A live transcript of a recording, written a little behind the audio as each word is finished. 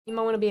You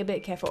might want to be a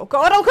bit careful. Oh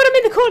god, oh god, I'm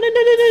in the corner!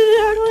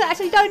 No,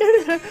 actually, no.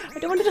 I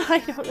don't want to die, I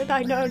don't want to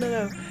die,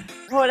 no.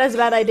 Oh, that's a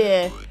bad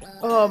idea.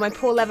 Oh, my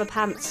poor leather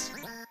pants.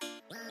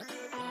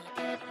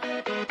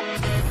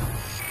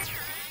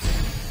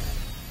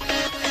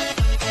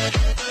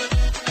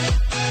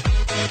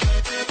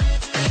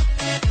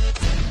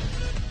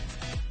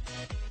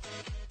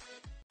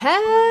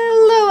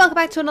 Hello, welcome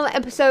back to another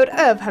episode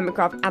of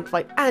Hermitcraft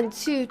Amplified, and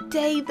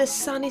today the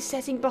sun is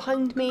setting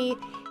behind me.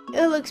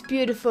 It looks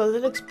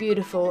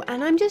beautiful,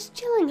 and I'm just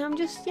chilling. I'm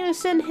just,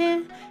 sitting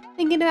here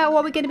thinking about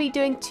what we're going to be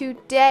doing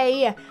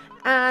today,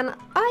 and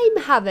I'm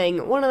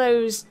having one of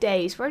those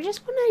days where I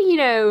just want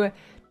to,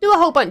 do a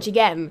whole bunch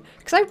again,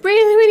 because I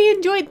really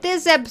enjoyed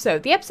this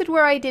episode. The episode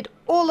where I did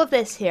all of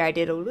this here. I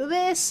did all of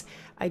this.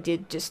 I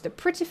did just the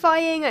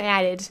prettifying. I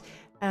added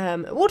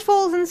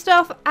waterfalls and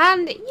stuff,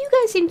 and you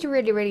guys seem to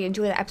really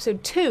enjoy that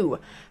episode too,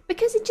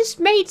 because it just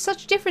made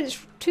such a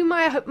difference to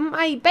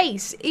my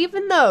base,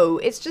 even though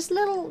it's just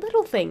little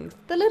things,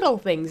 the little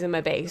things in my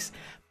base.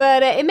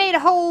 But it made a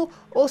whole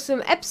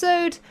awesome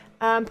episode,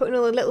 putting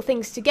all the little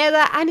things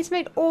together, and it's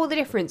made all the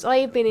difference. I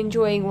have been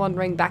enjoying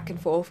wandering back and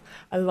forth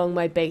along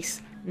my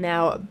base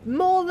now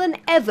more than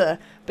ever,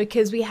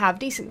 because we have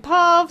decent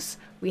paths.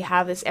 We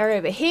have this area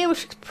over here,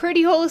 which looks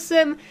pretty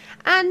awesome.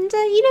 And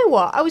you know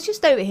what? I was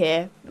just over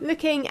here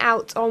looking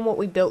out on what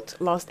we built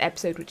last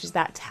episode, which is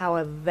that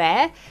tower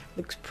there.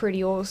 Looks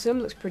pretty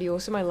awesome.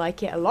 I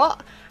like it a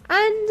lot.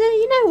 And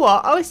you know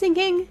what? I was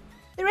thinking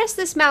the rest of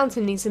this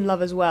mountain needs some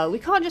love as well. We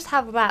can't just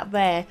have that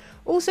there.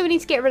 Also, we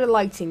need to get rid of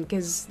lighting,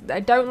 because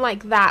I don't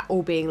like that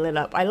all being lit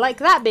up. I like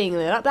that being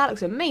lit up. That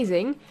looks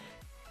amazing.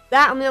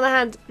 That, on the other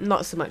hand,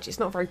 not so much. It's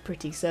not very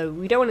pretty, so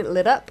we don't want it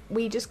lit up.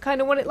 We just kind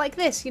of want it like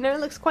this, It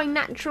looks quite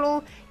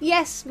natural.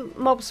 Yes,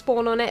 mobs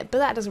spawn on it, but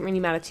that doesn't really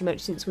matter too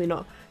much since we're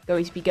not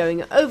going to be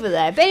going over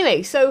there. But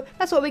anyway, so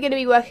that's what we're going to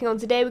be working on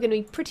today. We're going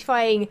to be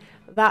prettifying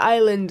that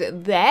island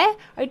there.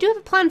 I do have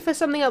a plan for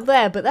something up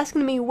there, but that's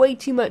going to be way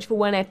too much for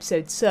one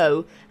episode,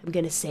 so I'm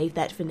going to save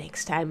that for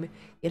next time.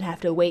 You'll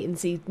have to wait and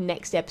see the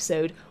next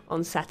episode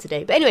on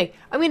Saturday. But anyway,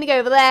 I'm going to go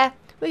over there.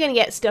 We're going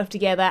to get stuff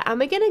together, and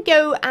we're going to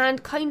go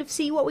and kind of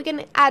see what we're going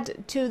to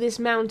add to this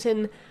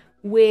mountain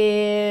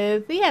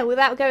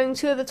without going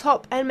to the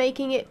top and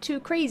making it too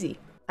crazy.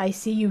 I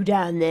see you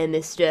down there,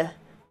 mister.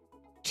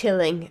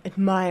 Chilling,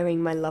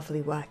 admiring my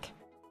lovely work.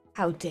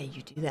 How dare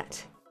you do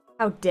that?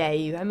 How dare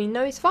you? I mean,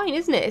 no, it's fine,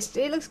 isn't it?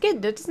 It looks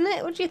good, doesn't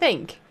it? What do you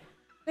think?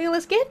 Think it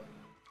looks good?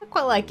 I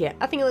quite like it.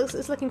 I think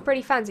it's looking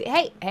pretty fancy.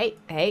 Hey.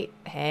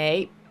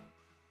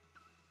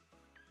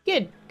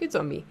 Good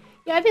zombie.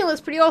 Yeah, I think it looks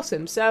pretty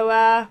awesome. So,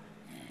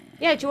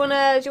 yeah, do you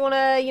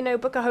wanna,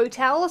 book a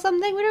hotel or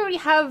something? We don't really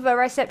have a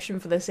reception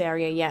for this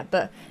area yet,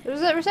 but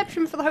there's a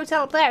reception for the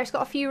hotel up there. It's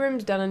got a few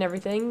rooms done and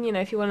everything.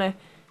 If you wanna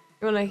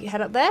head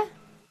up there.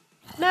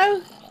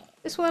 No,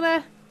 just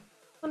wanna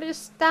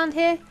just stand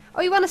here.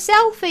 Oh, you want a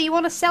selfie? You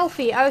want a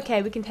selfie?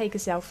 Okay, we can take a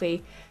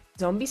selfie.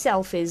 Zombie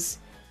selfies.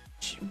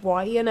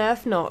 Why on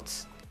earth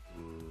not?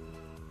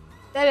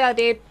 There we are,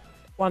 dude.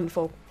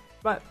 Wonderful.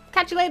 Right,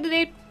 catch you later,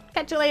 dude.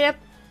 Catch you later.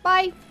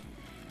 Bye.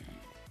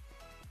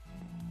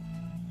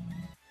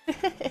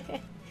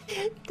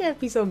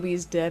 Derpy zombie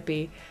is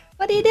derpy.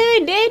 What are you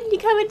doing, dude? You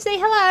come and say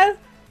hello?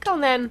 Come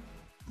on then.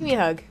 Give me a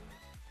hug.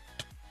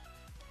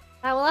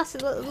 Well, that's a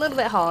little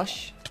bit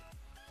harsh.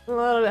 A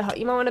little bit hot.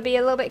 You might want to be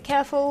a little bit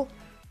careful.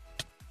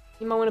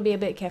 Oh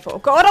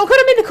god, I'm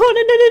in the corner!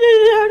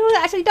 No,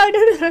 actually,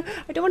 no.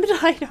 I don't want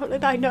to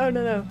die,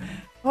 no.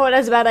 Oh,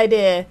 that's a bad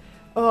idea.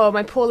 Oh,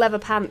 my poor leather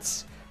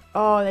pants.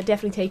 Oh, they're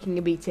definitely taking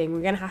a beating.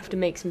 We're going to have to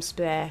make some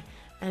spare.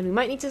 And we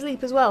might need to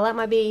sleep as well. That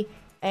might be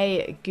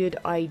a good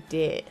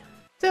idea.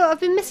 So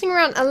I've been messing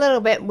around a little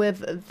bit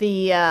with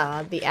the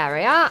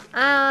area,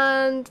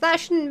 and that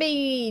shouldn't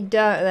be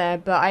dirt there,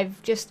 but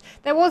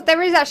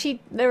there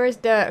is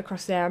dirt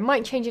across there. I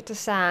might change it to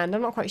sand.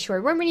 I'm not quite sure.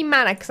 It won't really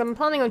matter because I'm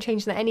planning on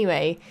changing that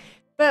anyway.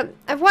 But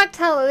I've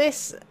worked out that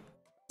this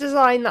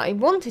design that I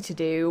wanted to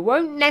do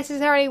won't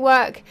necessarily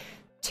work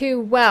too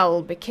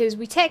well, because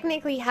we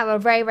technically have a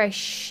very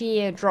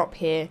sheer drop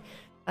here.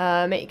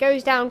 It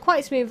goes down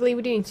quite smoothly.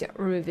 We do need to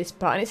remove this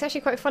part, and it's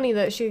actually quite funny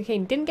that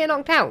sugarcane didn't get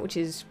knocked out, which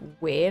is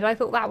weird. I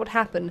thought that would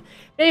happen.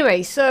 But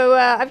anyway, so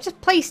I've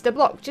just placed a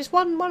block, just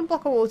one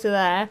block of water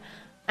there,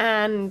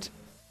 and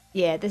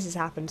yeah, this has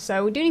happened.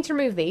 So we do need to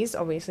remove these,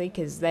 obviously,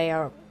 because they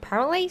are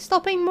apparently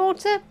stopping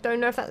water. Don't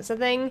know if that's a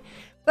thing,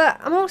 but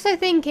I'm also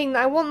thinking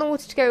that I want the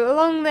water to go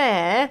along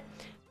there,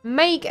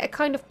 make a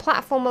kind of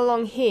platform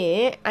along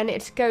here, and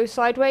it to go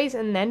sideways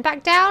and then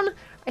back down.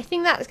 I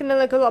think that's going to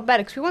look a lot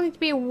better, because we want it to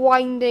be a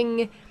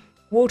winding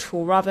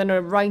waterfall rather than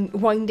a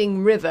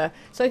winding river.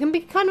 So it can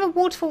be kind of a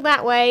waterfall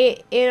that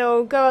way.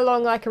 It'll go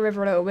along like a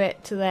river a little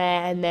bit to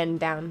there and then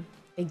down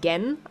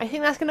again. I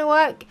think that's going to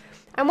work.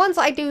 And once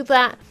I do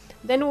that,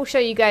 then we'll show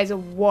you guys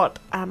what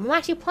I'm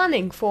actually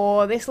planning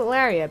for this little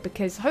area,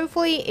 because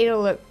hopefully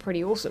it'll look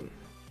pretty awesome.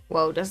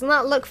 Well, doesn't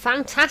that look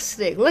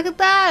fantastic? Look at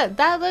that!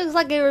 That looks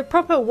like a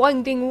proper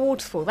winding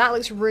waterfall. That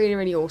looks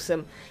really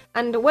awesome.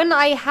 And when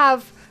I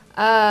have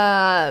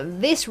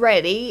this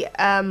ready,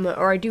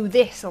 or I do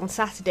this on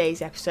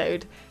Saturday's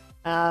episode,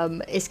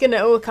 it's going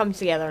to all come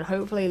together and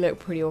hopefully look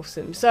pretty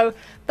awesome. So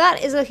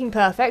that is looking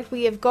perfect.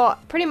 We have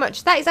got pretty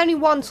much, that is only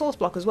one source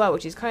block as well,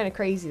 which is kind of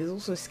crazy. There's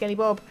also Skelly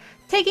Bob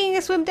taking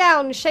a swim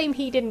down. Shame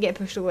he didn't get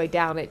pushed all the way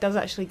down. It does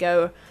actually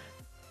go,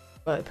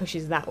 well, it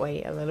pushes that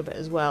way a little bit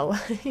as well.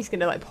 He's going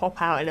to like pop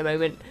out in a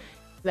moment.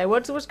 Like,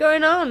 what's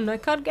going on? I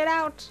can't get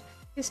out.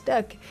 You're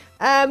stuck.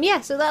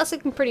 Yeah, so that's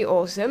looking pretty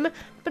awesome.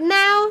 But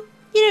now,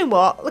 you know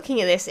what?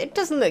 Looking at this, it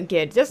doesn't look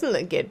good. It doesn't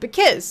look good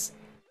because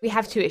we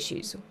have two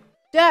issues.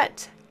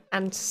 Dirt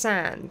and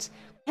sand.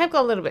 We have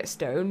got a little bit of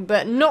stone,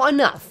 but not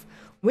enough.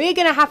 We're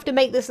going to have to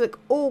make this look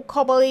all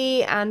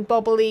cobbly and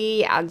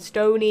bobbly and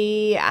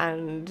stony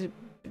and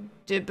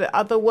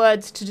other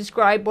words to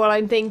describe what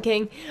I'm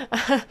thinking.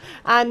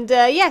 And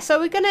yeah, so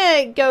we're going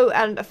to go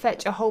and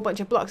fetch a whole bunch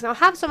of blocks. Now I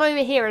have some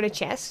over here in a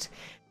chest,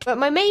 but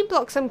my main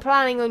blocks I'm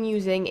planning on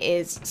using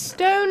is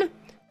stone,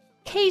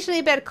 occasionally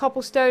a bit of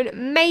cobblestone,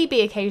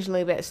 maybe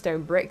occasionally a bit of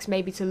stone bricks,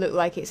 maybe to look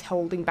like it's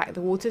holding back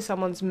the water.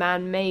 Someone's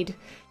man-made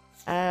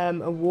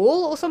a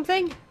wall or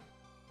something.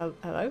 Oh,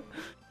 hello.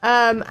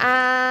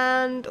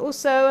 And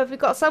also, if we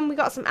got some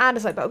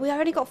andesite, but we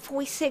already got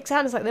 46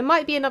 andesite. There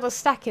might be another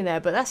stack in there,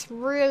 but that's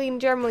really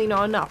generally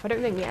not enough. I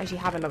don't think we actually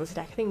have another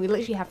stack. I think we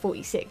literally have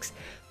 46,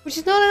 which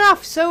is not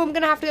enough. So I'm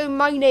gonna have to go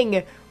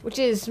mining, which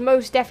is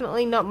most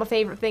definitely not my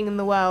favorite thing in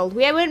the world.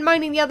 We went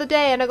mining the other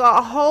day, and I got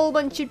a whole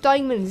bunch of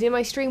diamonds. In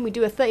my stream, we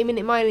do a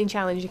 30-minute mining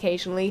challenge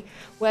occasionally,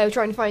 where we're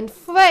trying to find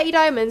 30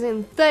 diamonds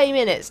in 30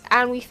 minutes,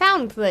 and we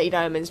found 30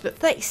 diamonds, but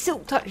 30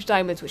 silk touch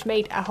diamonds, which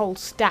made a whole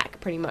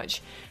stack pretty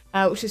much.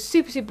 Which is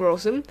super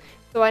awesome.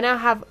 So I now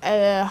have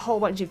a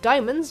whole bunch of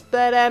diamonds,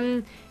 but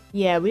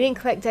yeah, we didn't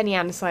collect any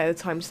andesite at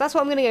the time. So that's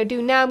what I'm going to go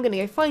do now. I'm going to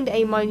go find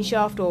a mine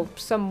shaft or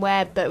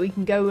somewhere that we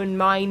can go and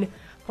mine,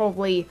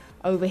 probably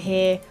over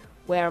here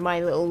where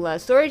my little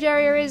storage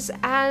area is,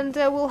 and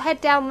we'll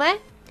head down there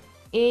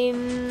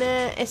in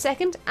a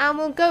second, and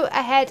we'll go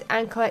ahead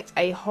and collect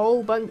a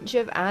whole bunch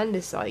of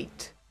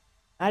andesite.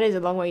 That is a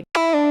long way.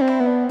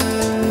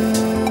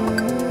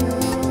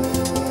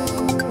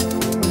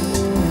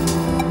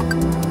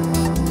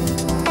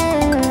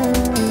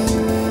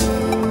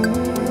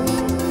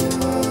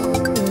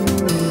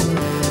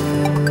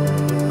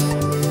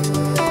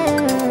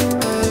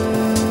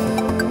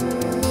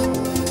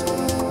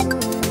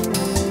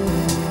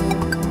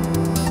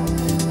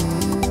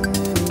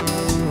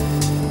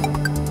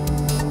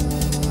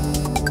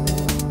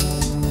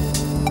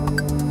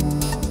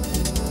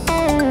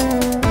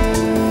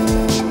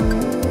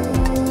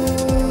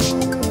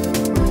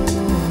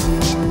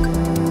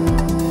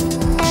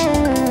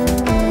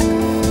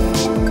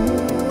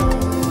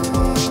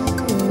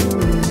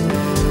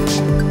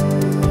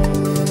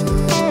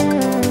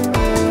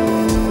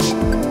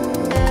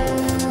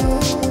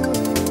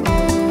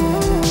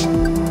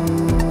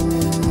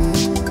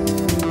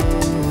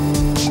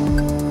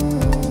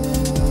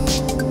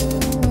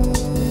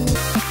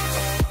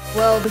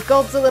 Well, the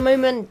gods at the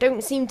moment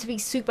don't seem to be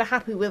super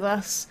happy with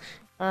us.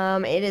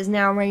 It is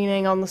now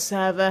raining on the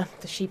server.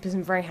 The sheep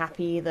isn't very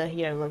happy either.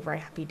 You don't look very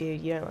happy,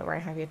 dude. You don't look very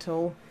happy at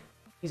all.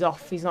 He's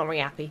off. He's not very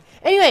happy.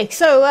 Anyway,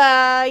 so,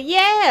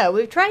 yeah,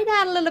 we've tried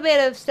out a little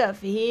bit of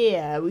stuff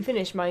here. We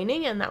finished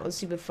mining, and that was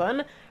super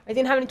fun. I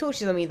didn't have any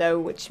torches on me, though,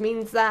 which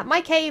means that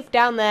my cave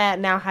down there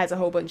now has a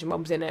whole bunch of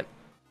mobs in it.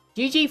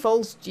 GG,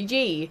 False.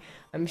 GG.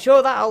 I'm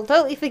sure that I'll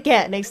totally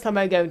forget next time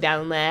I go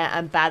down there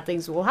and bad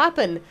things will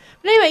happen.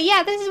 But anyway,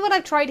 yeah, this is what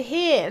I've tried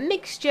here. A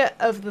mixture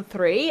of the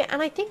three,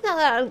 and I think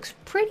that looks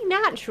pretty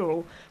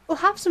natural. We'll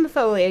have some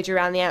foliage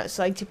around the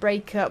outside to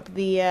break up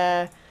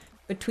the,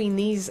 between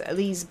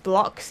these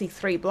blocks, these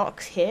 3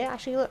 blocks here.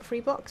 Actually, look,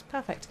 3 blocks,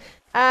 perfect.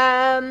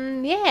 Yeah,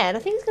 and I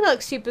think it's going to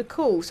look super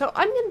cool. So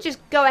I'm going to just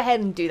go ahead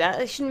and do that.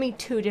 It shouldn't be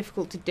too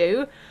difficult to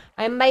do.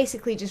 I'm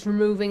basically just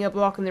removing a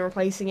block and then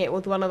replacing it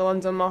with one of the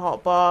ones on my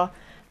hotbar.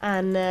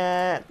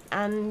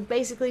 And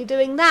basically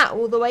doing that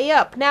all the way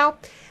up. Now,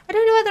 I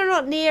don't know whether or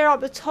not near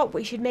up the top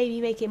we should maybe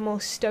make it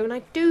more stone.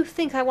 I do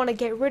think I want to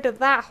get rid of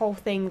that whole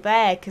thing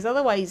there, because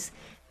otherwise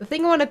the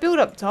thing I want to build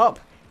up top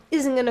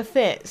isn't going to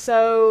fit.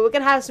 So we're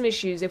going to have some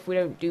issues if we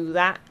don't do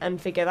that and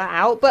figure that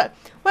out. But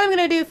what I'm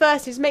going to do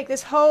first is make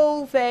this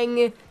whole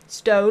thing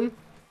stone,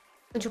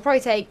 which will probably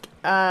take,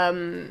 I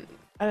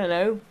don't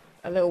know,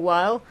 a little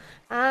while.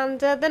 And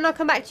then I'll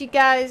come back to you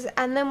guys,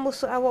 and then we'll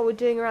sort out what we're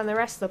doing around the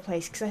rest of the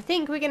place. Because I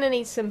think we're going to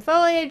need some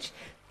foliage,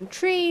 some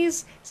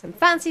trees, some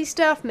fancy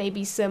stuff,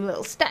 maybe some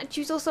little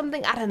statues or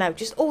something. I don't know,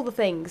 just all the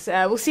things.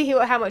 We'll see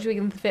how much we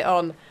can fit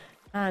on.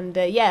 And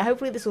yeah,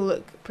 hopefully this will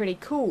look pretty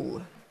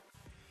cool.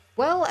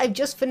 Well, I've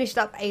just finished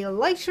up a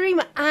live stream,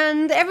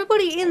 and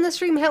everybody in the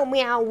stream helped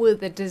me out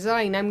with the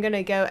design. I'm going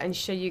to go and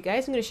show you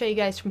guys. I'm going to show you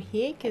guys from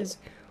here, because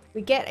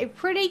we get a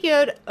pretty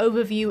good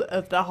overview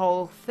of the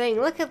whole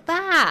thing. Look at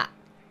that!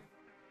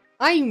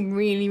 I'm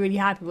really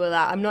happy with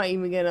that. I'm not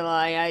even gonna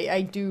lie.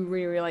 I do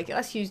really like it.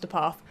 Let's use the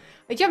path.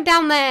 I jump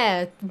down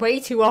there way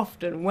too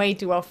often.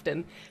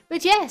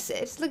 But yes,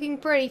 it's looking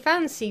pretty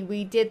fancy.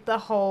 We did the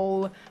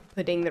whole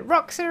putting the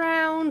rocks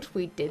around,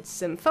 we did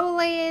some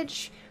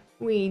foliage,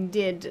 we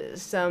did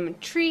some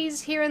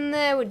trees here and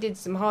there, we did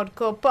some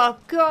hardcore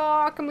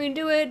parkour. Can we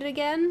do it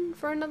again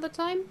for another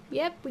time?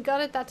 Yep, we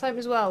got it that time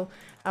as well.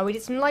 We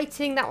did some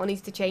lighting, that one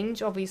needs to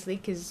change, obviously,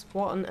 because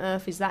what on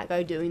earth is that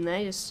guy doing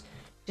there?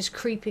 Just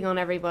creeping on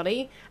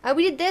everybody.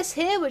 We did this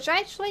here, which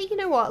actually, you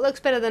know what, looks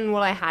better than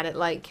what I had it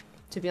like,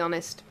 to be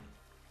honest.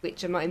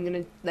 Which I'm not even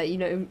going to let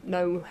you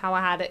know how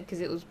I had it,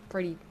 because it was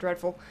pretty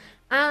dreadful.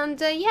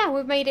 And yeah,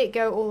 we've made it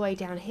go all the way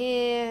down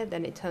here,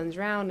 then it turns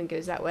around and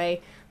goes that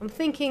way. I'm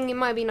thinking it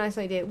might be a nice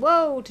idea,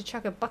 whoa, to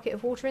chuck a bucket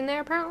of water in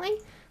there apparently.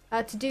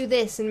 To do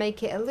this and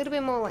make it a little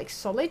bit more like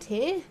solid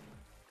here.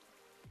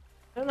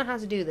 I don't know how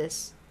to do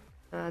this.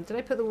 Did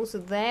I put the water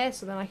there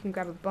so then I can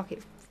grab a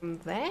bucket from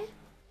there?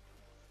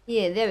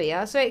 Yeah, there we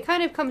are. So it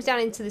kind of comes down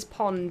into this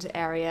pond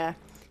area.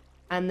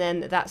 And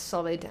then that's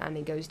solid and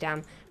it goes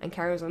down and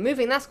carries on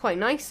moving. That's quite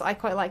nice. I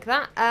quite like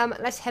that.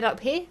 Let's head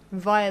up here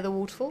via the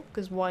waterfall,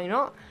 because why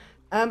not?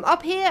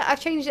 Up here, I've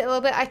changed it a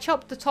little bit. I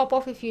chopped the top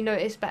off, if you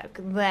notice, back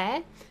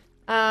there.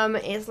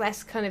 It's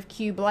less kind of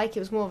cube-like. It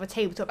was more of a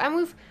tabletop. And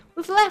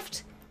we've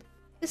left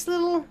this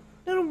little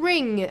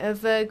ring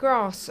of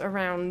grass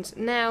around.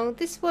 Now,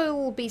 this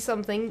will be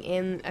something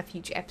in a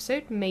future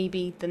episode.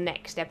 Maybe the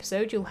next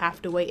episode. You'll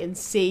have to wait and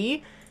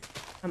see.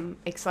 I'm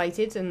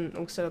excited, and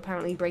also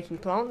apparently breaking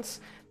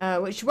plants,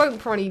 which won't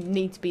probably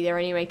need to be there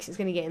anyway because it's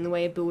going to get in the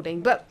way of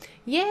building. But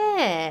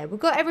yeah, we've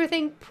got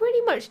everything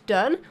pretty much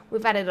done.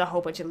 We've added a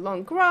whole bunch of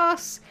long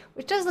grass,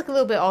 which does look a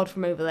little bit odd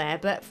from over there,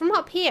 but from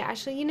up here,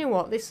 actually, you know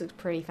what, this looks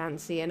pretty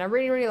fancy, and I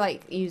really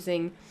like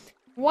using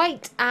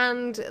white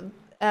and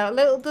the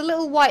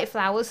little white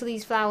flowers, so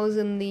these flowers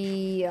and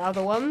the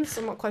other ones,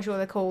 I'm not quite sure what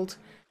they're called.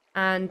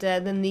 And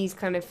then these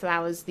kind of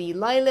flowers, the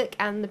lilac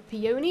and the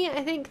peony,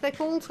 I think they're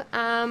called.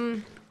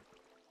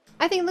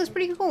 I think it looks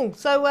pretty cool.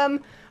 So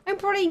I'm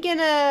probably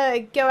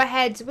gonna go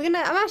ahead. I'm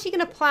actually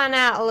gonna plan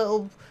out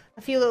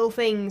a few little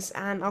things,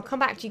 and I'll come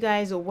back to you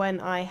guys when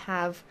I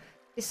have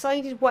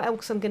decided what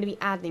else I'm gonna be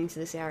adding to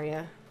this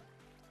area.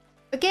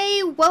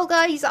 Okay, well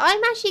guys,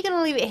 I'm actually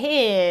gonna leave it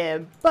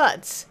here,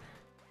 but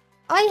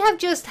I have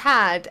just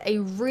had a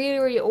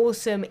really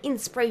awesome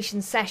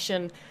inspiration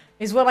session.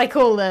 Is what I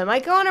call them. I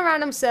go on a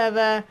random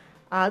server.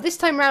 This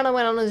time round I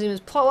went on a Zoom's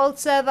Plot World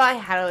server. I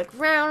had a look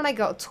around. I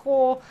got a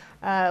tour.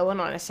 Well,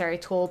 not necessarily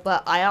a tour,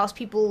 but I asked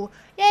people,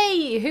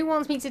 yay, who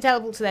wants me to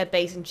teleport to their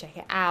base and check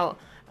it out?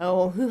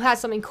 Or who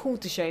has something cool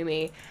to show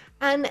me?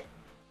 And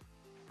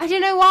I don't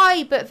know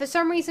why, but for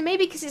some reason,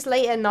 maybe because it's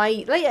late at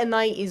night. Late at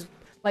night is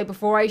like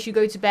before I should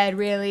go to bed,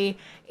 really,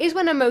 is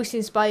when I'm most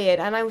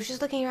inspired. And I was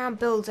just looking around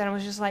builds and I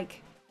was just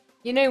like,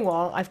 you know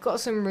what? I've got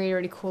some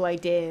really cool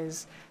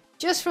ideas.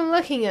 Just from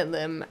looking at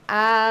them,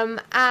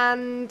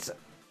 and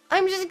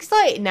I'm just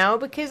excited now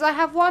because I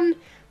have one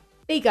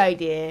big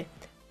idea,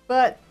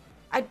 but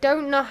I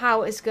don't know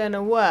how it's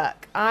gonna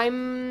work.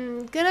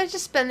 I'm gonna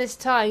just spend this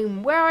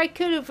time where I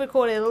could have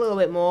recorded a little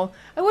bit more.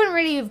 I wouldn't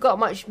really have got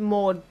much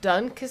more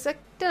done because I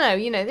don't know,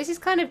 you know, this is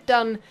kind of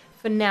done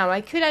for now.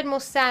 I could add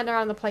more sand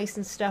around the place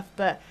and stuff,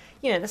 but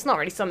you know, that's not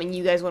really something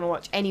you guys want to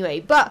watch anyway.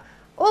 But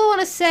all I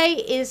want to say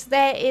is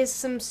there is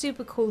some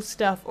super cool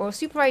stuff or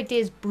super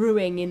ideas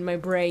brewing in my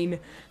brain.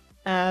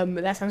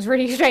 That sounds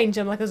really strange.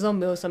 I'm like a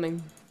zombie or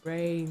something.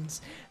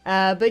 Brains.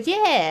 But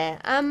yeah,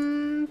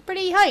 I'm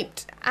pretty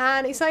hyped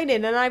and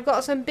excited, and I've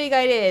got some big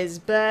ideas.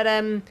 But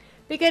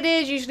big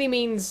ideas usually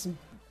means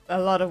a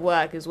lot of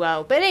work as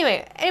well. But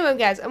anyway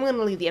guys, I'm going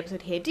to leave the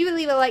episode here. Do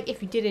leave a like if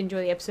you did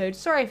enjoy the episode.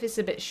 Sorry if it's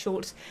a bit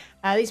short.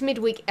 These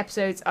midweek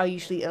episodes are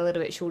usually a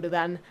little bit shorter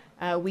than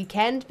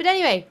weekend. But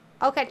anyway,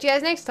 I'll catch you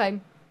guys next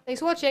time. Thanks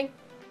for watching.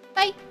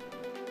 Bye!